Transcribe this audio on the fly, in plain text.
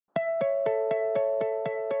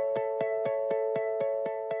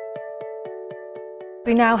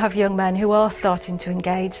We now have young men who are starting to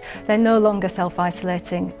engage. They're no longer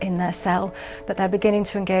self-isolating in their cell, but they're beginning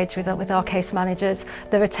to engage with our case managers.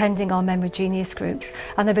 They're attending our memory genius groups,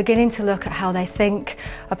 and they're beginning to look at how they think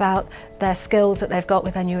about their skills that they've got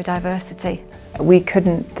with their neurodiversity. We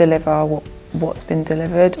couldn't deliver what's been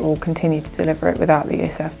delivered or continue to deliver it without the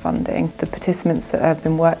ESF funding. The participants that have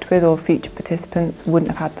been worked with or future participants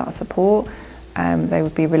wouldn't have had that support. They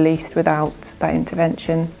would be released without that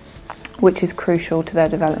intervention, which is crucial to their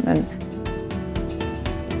development.